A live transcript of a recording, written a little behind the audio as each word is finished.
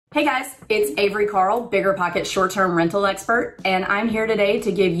Hey guys, it's Avery Carl, BiggerPockets short-term rental expert, and I'm here today to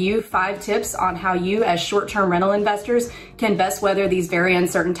give you 5 tips on how you as short-term rental investors can best weather these very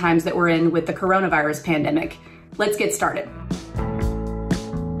uncertain times that we're in with the coronavirus pandemic. Let's get started.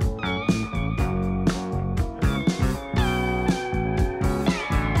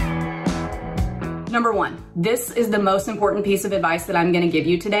 Number 1, this is the most important piece of advice that I'm going to give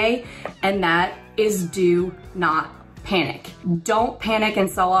you today, and that is do not panic. Don't panic and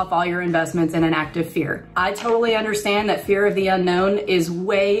sell off all your investments in an act of fear. I totally understand that fear of the unknown is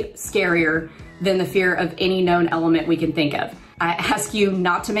way scarier than the fear of any known element we can think of. I ask you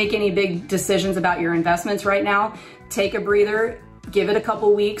not to make any big decisions about your investments right now. Take a breather, give it a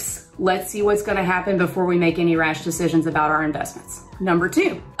couple weeks. Let's see what's going to happen before we make any rash decisions about our investments. Number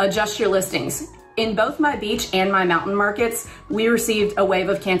 2, adjust your listings. In both my beach and my mountain markets, we received a wave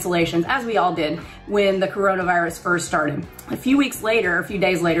of cancellations, as we all did, when the coronavirus first started. A few days later,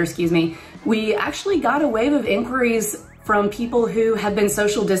 we actually got a wave of inquiries from people who have been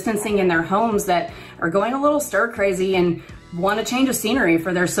social distancing in their homes that are going a little stir crazy and want a change of scenery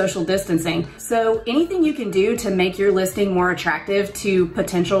for their social distancing. So anything you can do to make your listing more attractive to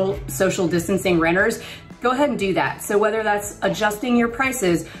potential social distancing renters, go ahead and do that. So whether that's adjusting your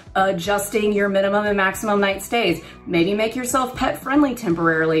prices, adjusting your minimum and maximum night stays, maybe make yourself pet friendly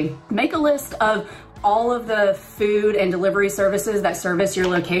temporarily, make a list of all of the food and delivery services that service your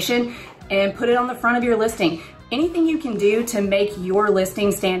location and put it on the front of your listing. Anything you can do to make your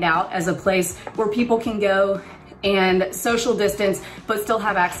listing stand out as a place where people can go and social distance but still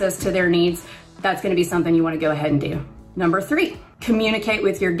have access to their needs, that's gonna be something you wanna go ahead and do. Number 3, communicate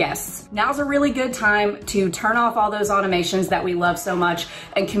with your guests. Now's a really good time to turn off all those automations that we love so much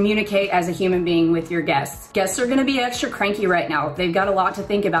and communicate as a human being with your guests. Guests are gonna be extra cranky right now. They've got a lot to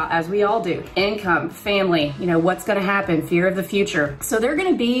think about, as we all do. Income, family, what's gonna happen, fear of the future. So they're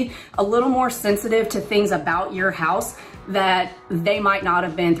gonna be a little more sensitive to things about your house that they might not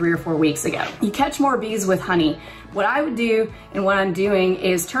have been 3 or 4 weeks ago. You catch more bees with honey. What I would do and what I'm doing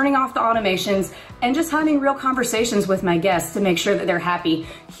is turning off the automations and just having real conversations with my guests to make sure that they're happy.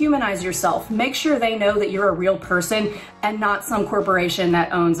 Humanize yourself. Make sure they know that you're a real person and not some corporation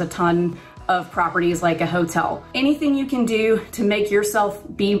that owns a ton of properties like a hotel. Anything you can do to make yourself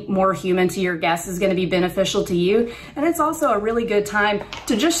be more human to your guests is going to be beneficial to you. And it's also a really good time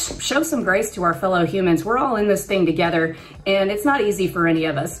to just show some grace to our fellow humans. We're all in this thing together and it's not easy for any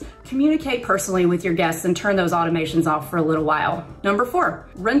of us. Communicate personally with your guests and turn those automations off for a little while. Number 4,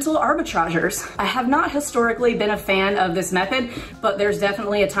 rental arbitragers. I have not historically been a fan of this method, but there's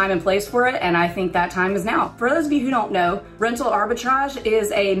definitely a time and place for it, and I think that time is now. For those of you who don't know, rental arbitrage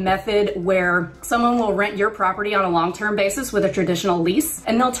is a method where someone will rent your property on a long-term basis with a traditional lease,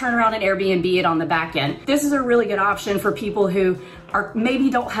 and they'll turn around and Airbnb it on the back end. This is a really good option for people who maybe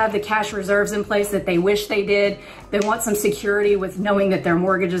don't have the cash reserves in place that they wish they did. They want some security with knowing that their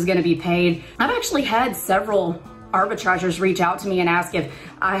mortgage is gonna be paid. I've actually had several arbitragers reach out to me and ask if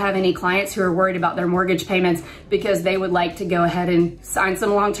I have any clients who are worried about their mortgage payments because they would like to go ahead and sign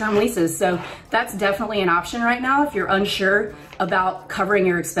some long-term leases. So that's definitely an option right now. If you're unsure about covering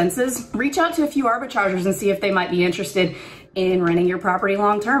your expenses, reach out to a few arbitragers and see if they might be interested in renting your property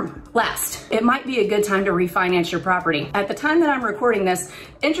long-term. Last, it might be a good time to refinance your property. At the time that I'm recording this,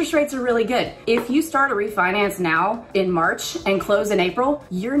 interest rates are really good. If you start a refinance now in March and close in April,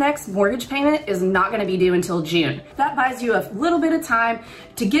 your next mortgage payment is not gonna be due until June. That buys you a little bit of time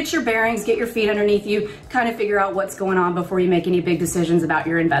to get your bearings, get your feet underneath you, kind of figure out what's going on before you make any big decisions about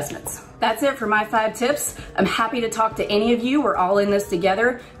your investments. That's it for my 5 tips. I'm happy to talk to any of you. We're all in this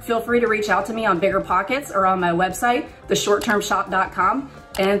together. Feel free to reach out to me on BiggerPockets or on my website, theshorttermshop.com.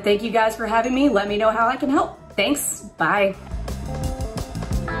 And thank you guys for having me. Let me know how I can help. Thanks. Bye.